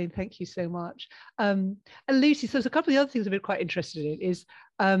 Oh, Elaine, thank you so much. And Lucy, so there's a couple of the other things I've been quite interested in is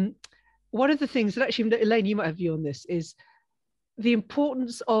one of the things that actually, Elaine, you might have a view on this, is the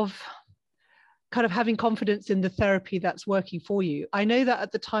importance of kind of having confidence in the therapy that's working for you. I know that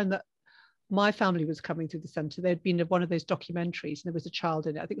at the time that my family was coming through the centre, there'd been one of those documentaries, and there was a child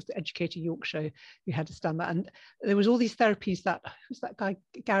in it, I think it was the Educator Yorkshire who had to stand that, and there was all these therapies that, who's that guy,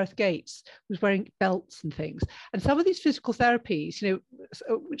 Gareth Gates, was wearing belts and things, and some of these physical therapies, you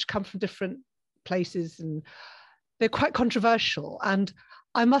know, which come from different places, and they're quite controversial. And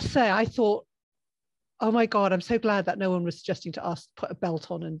I must say, I thought, oh my God, I'm so glad that no one was suggesting to us put a belt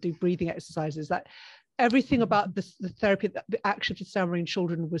on and do breathing exercises. That everything about the therapy, the Action for Stammering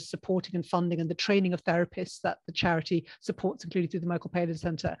Children was supporting and funding, and the training of therapists that the charity supports, including through the Michael Palin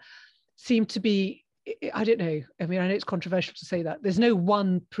Centre, seemed to be, I don't know, I mean, I know it's controversial to say that. There's no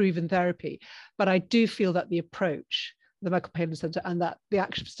one proven therapy, but I do feel that the approach the Michael Palin Centre and that the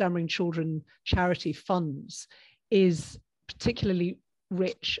Action for Stammering Children charity funds is particularly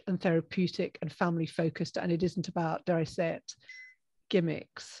rich and therapeutic and family focused, and it isn't about, dare I say it,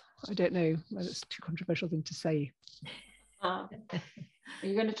 gimmicks. I don't know whether it's too controversial thing to say. Are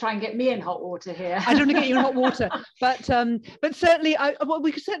you going to try and get me in hot water here? I don't want to get you in hot water, but certainly,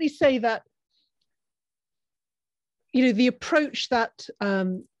 we could certainly say that, you know, the approach that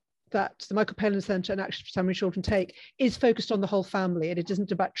that the Michael Palin Centre and Action for Stammering Children take is focused on the whole family, and it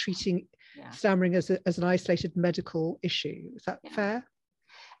isn't about treating stammering as an isolated medical issue. Is that fair?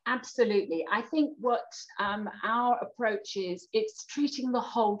 Absolutely. I think what our approach is, it's treating the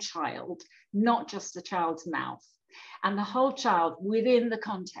whole child, not just the child's mouth, and the whole child within the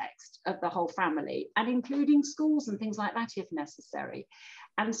context of the whole family, and including schools and things like that if necessary.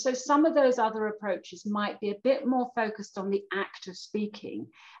 And so some of those other approaches might be a bit more focused on the act of speaking.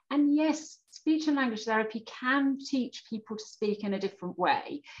 And yes, speech and language therapy can teach people to speak in a different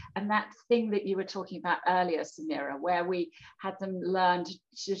way. And that thing that you were talking about earlier, Samira, where we had them learn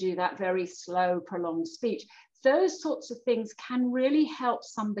to do that very slow, prolonged speech, those sorts of things can really help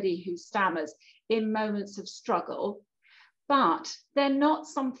somebody who stammers in moments of struggle. But they're not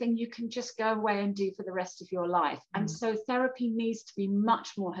something you can just go away and do for the rest of your life. And so therapy needs to be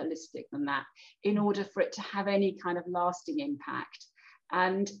much more holistic than that in order for it to have any kind of lasting impact.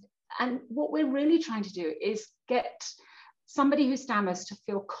 And what we're really trying to do is get somebody who stammers to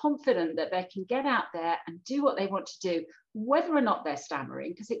feel confident that they can get out there and do what they want to do, whether or not they're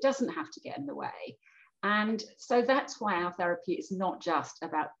stammering, because it doesn't have to get in the way. And so that's why our therapy is not just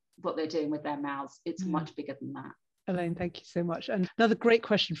about what they're doing with their mouths. It's much bigger than that. Elaine, thank you so much. And another great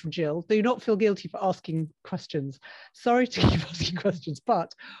question from Jill. Do not feel guilty for asking questions. Sorry to keep asking questions,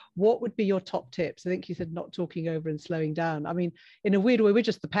 but what would be your top tips? I think you said not talking over and slowing down. I mean, in a weird way, we're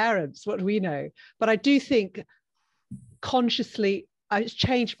just the parents. What do we know? But I do think consciously, it's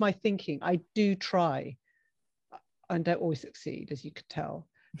changed my thinking. I do try, and don't always succeed, as you could tell,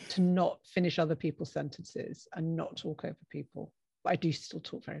 to not finish other people's sentences and not talk over people. But I do still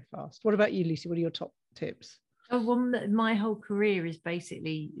talk very fast. What about you, Lucy? What are your top tips? Oh, well, my whole career is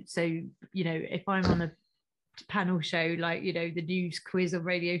basically, so, you know, if I'm on a panel show like, you know, the news quiz on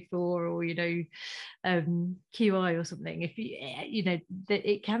Radio 4 or, you know, QI or something, if you know, that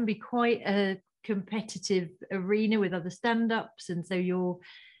it can be quite a competitive arena with other stand-ups, and so you're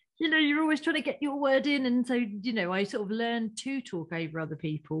always trying to get your word in, and so, you know, I sort of learned to talk over other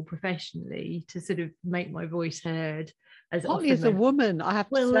people professionally to sort of make my voice heard. Partly as a woman, I have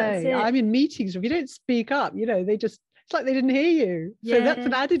to say, I'm in meetings, if you don't speak up, you know, it's like they didn't hear you. So that's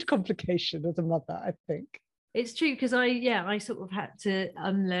an added complication as a mother, I think. It's true, because I sort of had to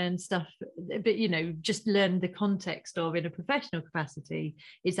unlearn stuff, but, you know, just learn the context of, in a professional capacity,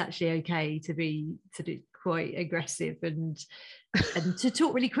 it's actually okay to be sort of quite aggressive and to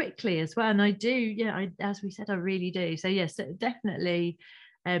talk really quickly as well. And I do, as we said, I really do. So yes, definitely.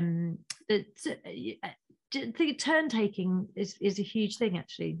 I think turn taking is a huge thing,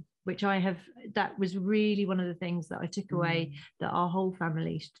 actually, which that was really one of the things that I took away, that our whole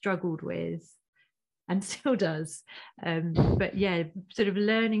family struggled with and still does. But yeah, sort of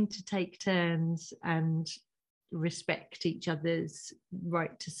learning to take turns and respect each other's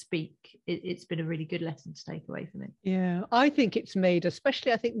right to speak. It's been a really good lesson to take away from it. Yeah, I think it's made,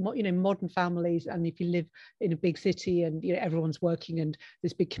 especially I think, you know, modern families, and if you live in a big city and, you know, everyone's working and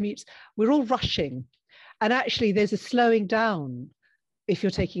there's big commutes, we're all rushing, and actually there's a slowing down if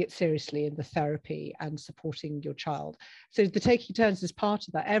you're taking it seriously in the therapy and supporting your child. So the taking turns is part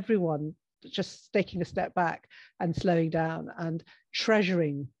of that. Everyone just taking a step back and slowing down and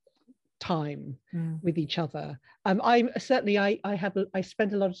treasuring time with each other. I spend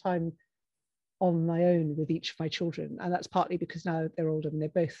a lot of time on my own with each of my children, and that's partly because now they're older and they're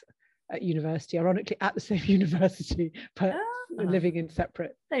both at university, ironically at the same university, but living in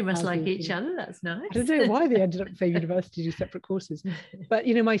separate. They must like each other. That's nice. I don't know why they ended up at the same university to do separate courses, but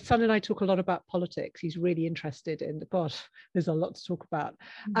you know, my son and I talk a lot about politics. He's really interested in there's a lot to talk about,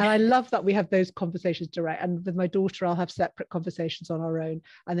 and I love that we have those conversations direct. And with my daughter, I'll have separate conversations on our own,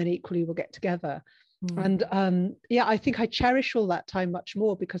 and then equally we'll get together. And I think I cherish all that time much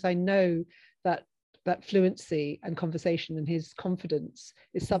more, because I know that fluency and conversation and his confidence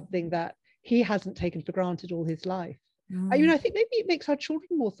is something that he hasn't taken for granted all his life. I think maybe it makes our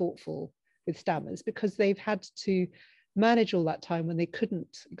children more thoughtful with stammers, because they've had to manage all that time when they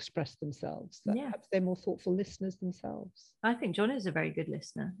couldn't express themselves. Perhaps they're more thoughtful listeners themselves. I think John is a very good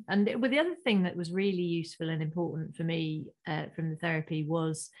listener. And the other thing that was really useful and important for me from the therapy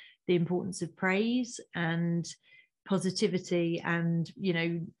was the importance of praise and positivity, and, you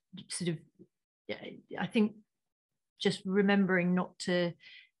know, sort of, I think just remembering not to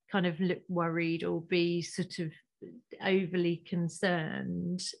kind of look worried or be sort of overly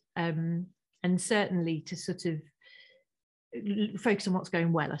concerned, and certainly to sort of focus on what's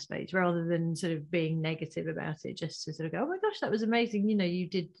going well, I suppose, rather than sort of being negative about it, just to sort of go, oh my gosh, that was amazing, you know, you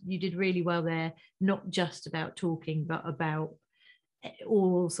did really well there, not just about talking, but about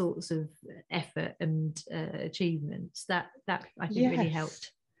all sorts of effort and achievements. That I think really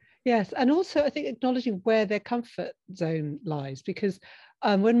helped. Yes, and also I think acknowledging where their comfort zone lies, because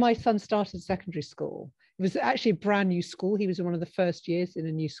when my son started secondary school, it was actually a brand new school. He was in one of the first years in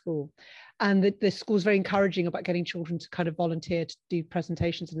a new school, and the school was very encouraging about getting children to kind of volunteer to do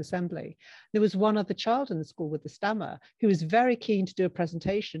presentations and assembly. There was one other child in the school with the stammer who was very keen to do a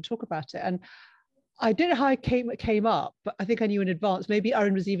presentation and talk about it, and I don't know how it came up, but I think I knew in advance. Maybe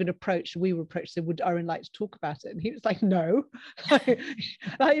Aaron was even approached. We were approached. Said, "Would Aaron like to talk about it?" And he was like, "No."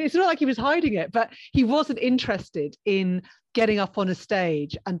 It's not like he was hiding it, but he wasn't interested in getting up on a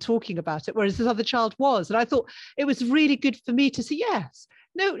stage and talking about it, whereas this other child was. And I thought it was really good for me to say, yes,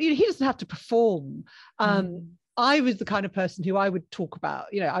 no, he doesn't have to perform. I was the kind of person who I would talk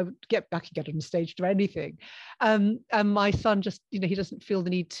about, you know, I would get back and get on the stage, do anything. And my son just, you know, he doesn't feel the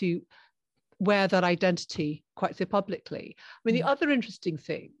need to wear that identity quite so publicly. I mean, the other interesting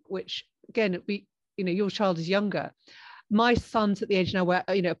thing, which again, your child is younger. My son's at the age now where,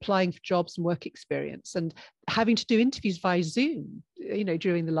 you know, applying for jobs and work experience and having to do interviews via Zoom, you know,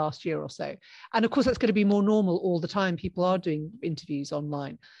 during the last year or so. And of course, that's going to be more normal all the time. People are doing interviews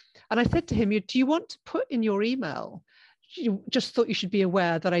online. And I said to him, do you want to put in your email, you just thought you should be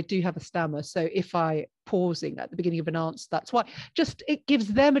aware that I do have a stammer. So if I pausing at the beginning of an answer, that's why. Just it gives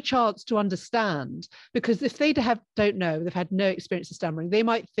them a chance to understand, because if they don't know, they've had no experience of stammering, they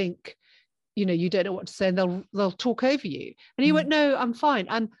might think, you know, you don't know what to say, and they'll talk over you. And he went, no, I'm fine.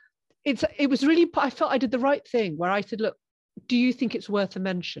 And it was really, I felt I did the right thing where I said, look, do you think it's worth a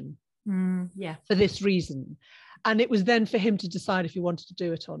mention? Yeah. For this reason. And it was then for him to decide if he wanted to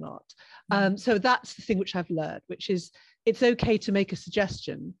do it or not. So that's the thing which I've learned, which is it's okay to make a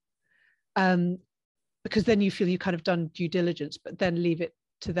suggestion, because then you feel you kind of done due diligence, but then leave it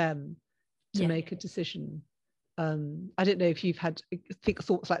to them to make a decision. I don't know if you've had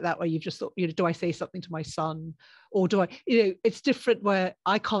thoughts like that where you've just thought, you know, do I say something to my son, or do I, you know, it's different where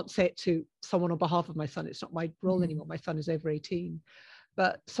I can't say it to someone on behalf of my son. It's not my role anymore. My son is over 18,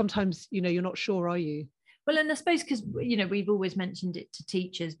 but sometimes, you know, you're not sure, are you? Well, and I suppose because, you know, we've always mentioned it to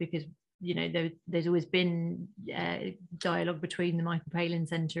teachers because, you know, there's always been dialogue between the Michael Palin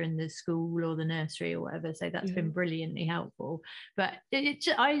Centre and the school or the nursery or whatever. So that's been brilliantly helpful. But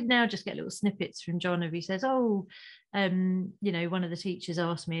I now just get little snippets from John if he says, oh, you know, one of the teachers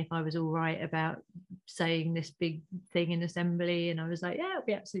asked me if I was all right about saying this big thing in assembly. And I was like, yeah, it'll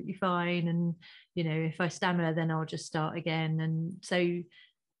be absolutely fine. And, you know, if I stammer, then I'll just start again. And so,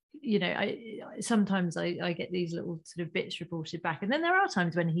 you know, sometimes I get these little sort of bits reported back, and then there are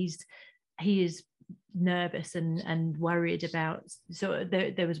times when he is nervous and worried about. So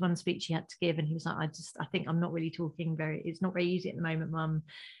there was one speech he had to give, and he was like, I think I'm not really talking it's not very easy at the moment, Mum.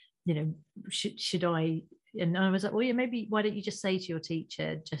 You know, should I? And I was like, well, yeah, maybe why don't you just say to your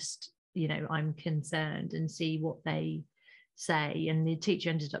teacher, just you know, I'm concerned, and see what they say. And the teacher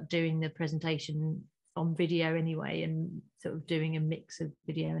ended up doing the presentation on video anyway, and sort of doing a mix of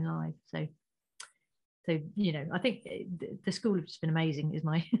video and live. So you know, I think the school has been amazing is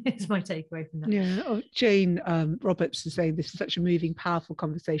my takeaway from that. Yeah. Oh, Jane Roberts is saying this is such a moving, powerful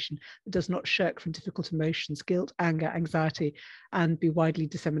conversation that does not shirk from difficult emotions, guilt, anger, anxiety, and be widely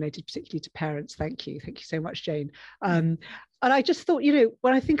disseminated, particularly to parents. Thank you so much, Jane. And I just thought, you know,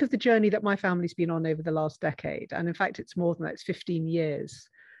 when I think of the journey that my family's been on over the last decade, and in fact it's more than that, it's 15 years,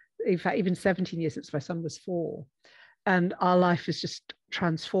 in fact even 17 years since my son was 4, and our life is just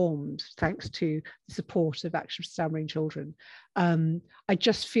transformed thanks to the support of Action for Stammering Children. I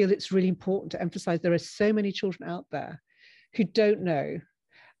just feel it's really important to emphasize there are so many children out there who don't know,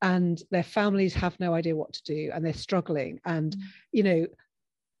 and their families have no idea what to do, and they're struggling. And you know,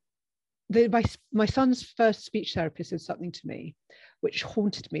 my son's first speech therapist said something to me which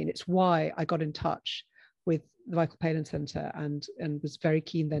haunted me, and it's why I got in touch with the Michael Palin Centre and was very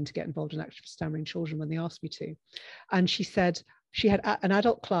keen then to get involved in Action for Stammering Children when they asked me to. And she said she had an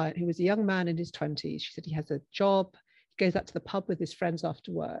adult client who was a young man in his 20s. She said he has a job, he goes out to the pub with his friends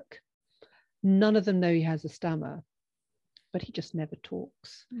after work. None of them know he has a stammer, but he just never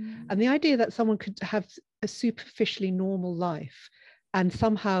talks. And the idea that someone could have a superficially normal life, and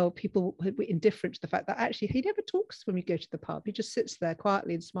somehow people were indifferent to the fact that actually he never talks when we go to the pub. He just sits there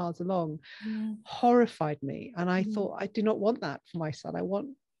quietly and smiles along. Horrified me. And I thought, I do not want that for my son. I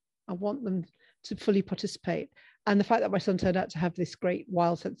want them to fully participate. And the fact that my son turned out to have this great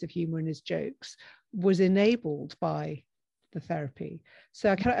wild sense of humor in his jokes was enabled by the therapy.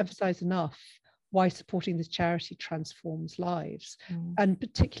 So I cannot emphasize enough why supporting this charity transforms lives. And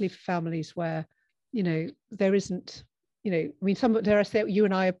particularly for families where, you know, there isn't, you know, I mean, dare I say, you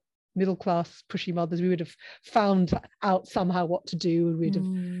and I are middle class, pushy mothers, we would have found out somehow what to do, and we'd have,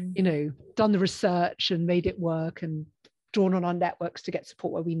 you know, done the research and made it work and drawn on our networks to get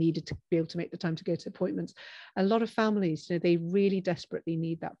support where we needed to be able to make the time to go to appointments. A lot of families, you know, they really desperately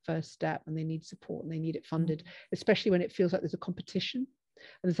need that first step, and they need support, and they need it funded, especially when it feels like there's a competition.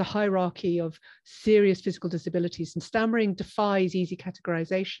 And there's a hierarchy of serious physical disabilities, and stammering defies easy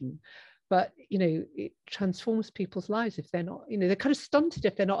categorization. But, you know, it transforms people's lives if they're not, you know, they're kind of stunted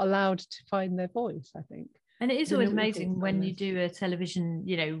if they're not allowed to find their voice, I think. And it is always amazing when you do a television,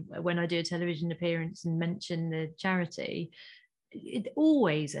 you know, when I do a television appearance and mention the charity, it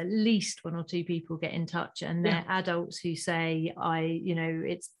always at least 1 or 2 people get in touch, and they're adults who say, you know,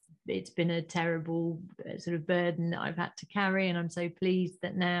 it's been a terrible sort of burden that I've had to carry, and I'm so pleased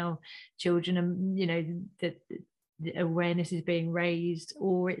that now children are, you know, that the awareness is being raised.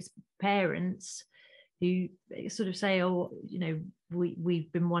 Or it's parents who sort of say, oh, you know,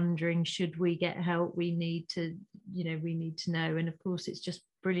 we've been wondering, should we get help? We need to know. And of course it's just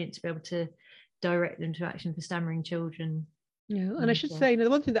brilliant to be able to direct them to Action for Stammering Children. Yeah, and I should say, you know, the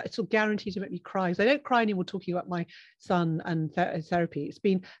one thing that sort of guaranteed to make me cry is I don't cry anymore talking about my son and therapy. It's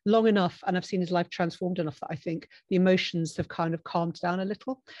been long enough, and I've seen his life transformed enough that I think the emotions have kind of calmed down a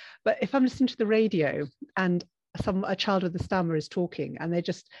little. But if I'm listening to the radio and a child with a stammer is talking, and they're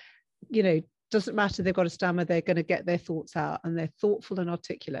just, you know, doesn't matter, they've got a stammer, they're going to get their thoughts out, and they're thoughtful and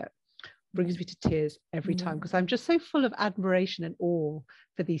articulate, brings me to tears every time, because I'm just so full of admiration and awe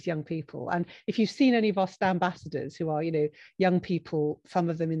for these young people. And if you've seen any of our ambassadors, who are, you know, young people, some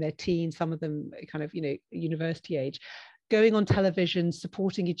of them in their teens, some of them kind of, you know, university age, going on television,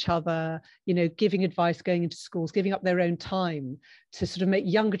 supporting each other, you know, giving advice, going into schools, giving up their own time to sort of make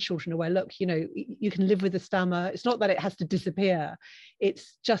younger children aware, look, you know, you can live with a stammer. It's not that it has to disappear.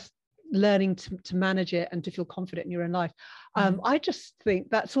 It's just learning to manage it and to feel confident in your own life. I just think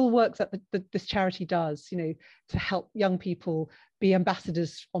that's all work that this charity does, you know, to help young people be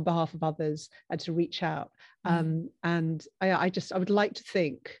ambassadors on behalf of others and to reach out. And I would like to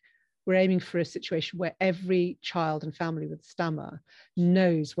think we're aiming for a situation where every child and family with stammer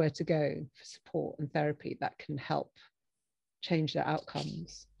knows where to go for support and therapy that can help change their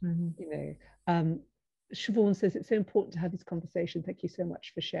outcomes. You know, Siobhan says it's so important to have this conversation. Thank you so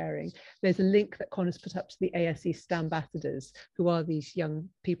much for sharing. There's a link that Connor's put up to the ASE Stambassadors, who are these young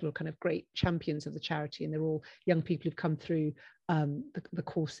people who are kind of great champions of the charity, and they're all young people who've come through the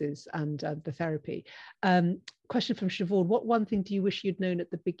courses and the therapy. Question from Siobhan: what one thing do you wish you'd known at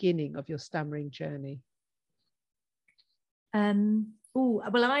the beginning of your stammering journey?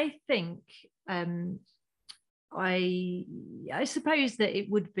 Well, I think I suppose that it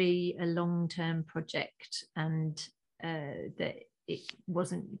would be a long-term project, and that it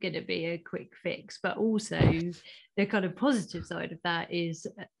wasn't going to be a quick fix. But also the kind of positive side of that is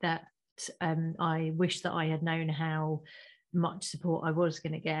that I wish that I had known how much support I was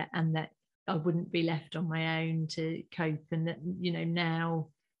going to get, and that I wouldn't be left on my own to cope. And that, you know, now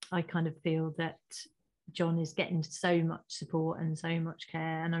I kind of feel that John is getting so much support and so much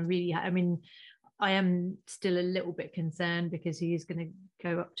care. And I really, I mean, I am still a little bit concerned because he is going to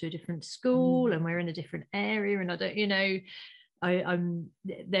go up to a different school and we're in a different area. And I don't, you know, I'm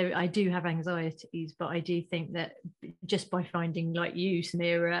there. I do have anxieties, but I do think that just by finding like you,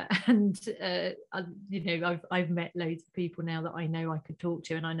 Samira, and you know, I've met loads of people now that I know I could talk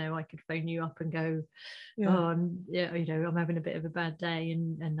to, and I know I could phone you up and go, oh, yeah, you know, I'm having a bit of a bad day,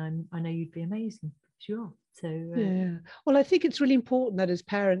 and I know you'd be amazing. Sure. So yeah, well, I think it's really important that as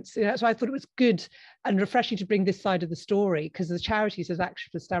parents, you know, so I thought it was good and refreshing to bring this side of the story, because the charity says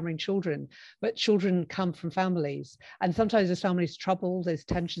actually for stammering children, but children come from families, and sometimes there's families trouble, there's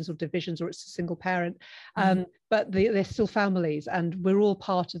tensions or divisions, or it's a single parent, but they're still families, and we're all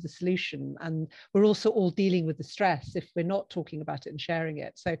part of the solution, and we're also all dealing with the stress if we're not talking about it and sharing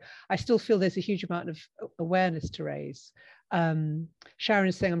it. So I still feel there's a huge amount of awareness to raise. Sharon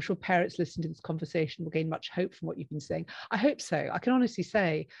is saying, I'm sure parents listening to this conversation will gain much hope from what you've been saying. I hope so. I can honestly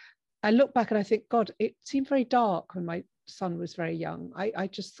say, I look back and I think, God, it seemed very dark when my son was very young. I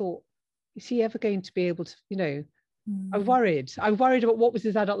just thought, is he ever going to be able to, you know, I worried about what was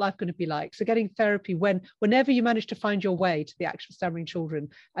his adult life going to be like. So getting therapy whenever you manage to find your way to the actual stammering children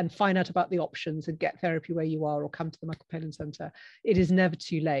and find out about the options and get therapy where you are, or come to the Michael Palin Centre, it is never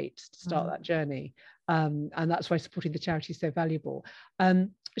too late to start that journey. And that's why supporting the charity is so valuable.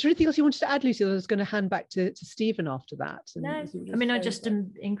 Is there anything else you wanted to add, Lucy? I was going to hand back to Stephen after that. No, I mean, I just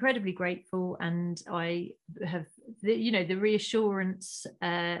am incredibly grateful, and I have, you know, the reassurance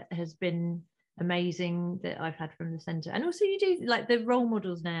has been amazing that I've had from the centre. And also you do like the role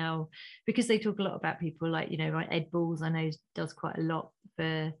models now, because they talk a lot about people like, you know, like Ed Balls, I know does quite a lot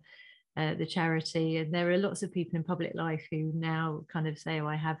for the charity, and there are lots of people in public life who now kind of say, oh,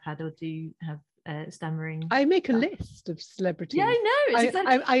 I have had or do have stammering. I make a list of celebrities. Yeah, I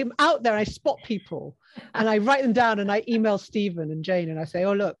know. I'm out there, I spot people and I write them down, and I email Stephen and Jane and I say,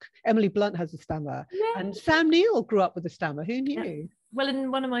 oh, look, Emily Blunt has a stammer, and Sam Neill grew up with a stammer. Who knew? Yeah. Well,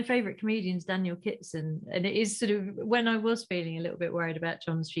 and one of my favourite comedians, Daniel Kitson, and it is sort of when I was feeling a little bit worried about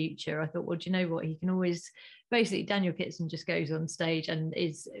John's future, I thought, well, do you know what? He can always, basically, Daniel Kitson just goes on stage and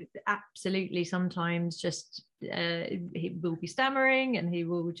is absolutely sometimes just, he will be stammering, and he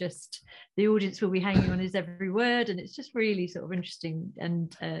will just, the audience will be hanging on his every word, and it's just really sort of interesting.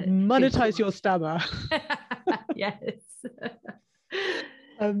 And monetize your stammer. Yes.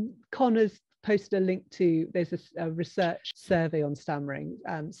 Connor's posted a link to, there's a research survey on stammering,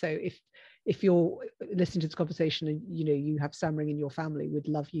 so if you're listening to this conversation and you know you have stammering in your family, we'd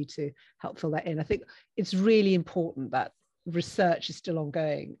love you to help fill that in. I think it's really important that research is still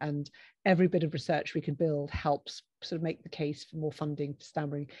ongoing, and every bit of research we can build helps sort of make the case for more funding for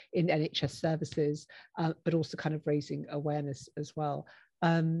stammering in NHS services, but also kind of raising awareness as well.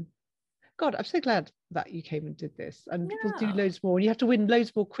 God, I'm so glad that you came and did this, and we'll do loads more, and you have to win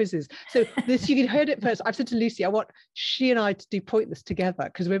loads more quizzes. So this, you heard it first. I've said to Lucy, I want she and I to do Pointless together,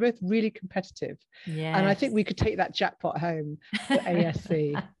 because we're both really competitive. Yeah. And I think we could take that jackpot home for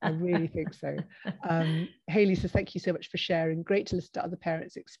ASC. I really think so. Hayley says, thank you so much for sharing. Great to listen to other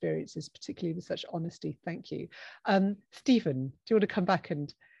parents' experiences, particularly with such honesty. Thank you. Stephen, do you want to come back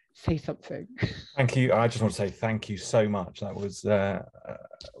and say something? Thank you. I just want to say thank you so much. That was a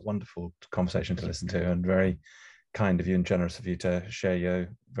wonderful conversation to listen to, and very kind of you and generous of you to share your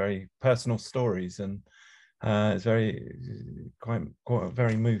very personal stories, and it's quite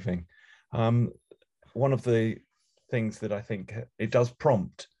very moving. One of the things that I think it does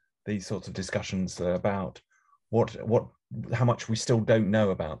prompt these sorts of discussions about how much we still don't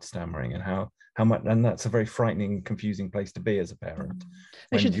know about stammering, and how much, and that's a very frightening, confusing place to be as a parent.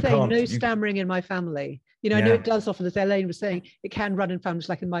 I should say no stammering in my family. You know, I know it does often, as Elaine was saying, it can run in families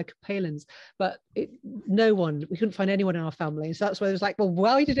like in Michael Palin's, but we couldn't find anyone in our family. So that's why it was like, well,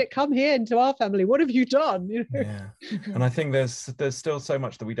 why did it come here into our family? What have you done? You know? Yeah. And I think there's still so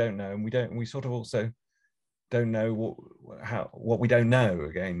much that we don't know, and we sort of also don't know what we don't know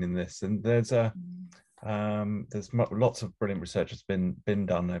again in this. And there's lots of brilliant research that's been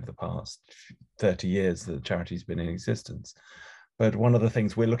done over the past 30 years that the charity's been in existence. But one of the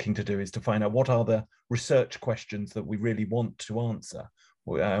things we're looking to do is to find out what are the research questions that we really want to answer.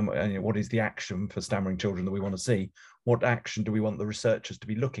 And what is the action for stammering children that we want to see? What action do we want the researchers to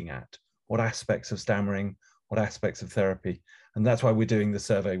be looking at? What aspects of stammering? What aspects of therapy? And that's why we're doing the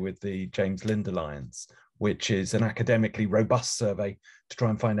survey with the James Lind Alliance, which is an academically robust survey to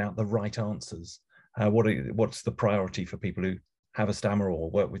try and find out the right answers. What's the priority for people who have a stammer or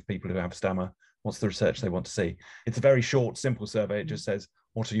work with people who have a stammer? What's the research they want to see? It's a very short, simple survey. It just says,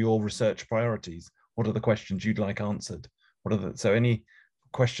 what are your research priorities? What are the questions you'd like answered? So any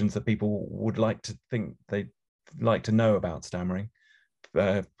questions that people would like to think they'd like to know about stammering,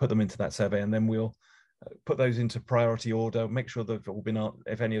 put them into that survey, and then we'll put those into priority order, make sure they've all been,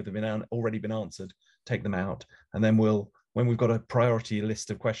 if any of them have already been answered, take them out. And then when we've got a priority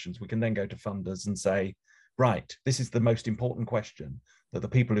list of questions, we can then go to funders and say, right, this is the most important question that the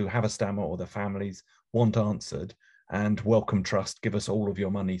people who have a stammer or their families want answered, and Wellcome Trust, give us all of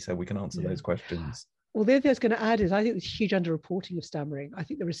your money so we can answer those questions. Well, the other thing I was going to add is I think there's huge underreporting of stammering. I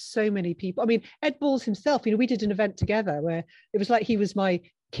think there are so many people. I mean, Ed Balls himself, we did an event together where it was like he was my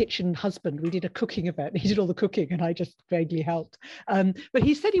kitchen husband. We did a cooking event. He did all the cooking and I just vaguely helped. But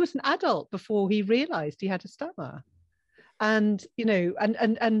he said he was an adult before he realized he had a stammer. And,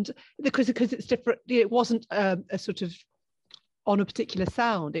 and because it's different, it wasn't a sort of on a particular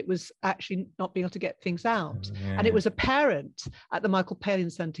sound, it was actually not being able to get things out. And it was a parent at the Michael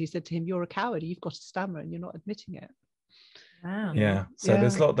Palin Centre who said to him, "You're a coward, you've got a stammer and you're not admitting it." Wow. Yeah. So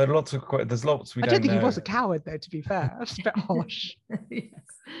there's lots we I don't think he was a coward though, to be fair. That's a bit harsh.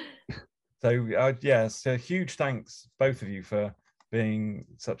 So huge thanks both of you for being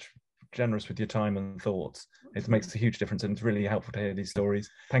such generous with your time and thoughts. It makes a huge difference and it's really helpful to hear these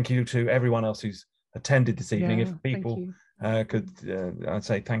stories. Thank you to everyone else who's attended this evening. If people I'd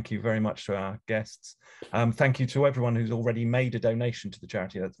say thank you very much to our guests. Thank you to everyone who's already made a donation to the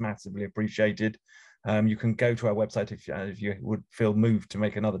charity. That's massively appreciated. You can go to our website if you would feel moved to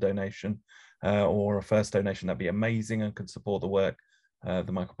make another donation or a first donation. That'd be amazing and could support the work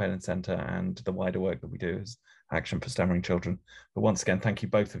the Michael Palin Centre and the wider work that we do as Action for Stammering Children. But once again, thank you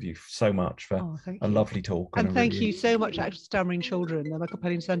both of you so much for a lovely talk. And thank you so much, Action for Stammering Children, the Michael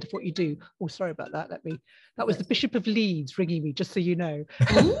Palin Centre, for what you do. Oh, sorry about that. That was the Bishop of Leeds ringing me, just so you know.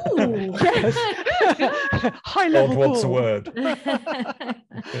 Ooh. Yes. High level. God wants a word.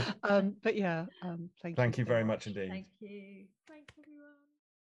 But yeah, thank you very much indeed. Thank you.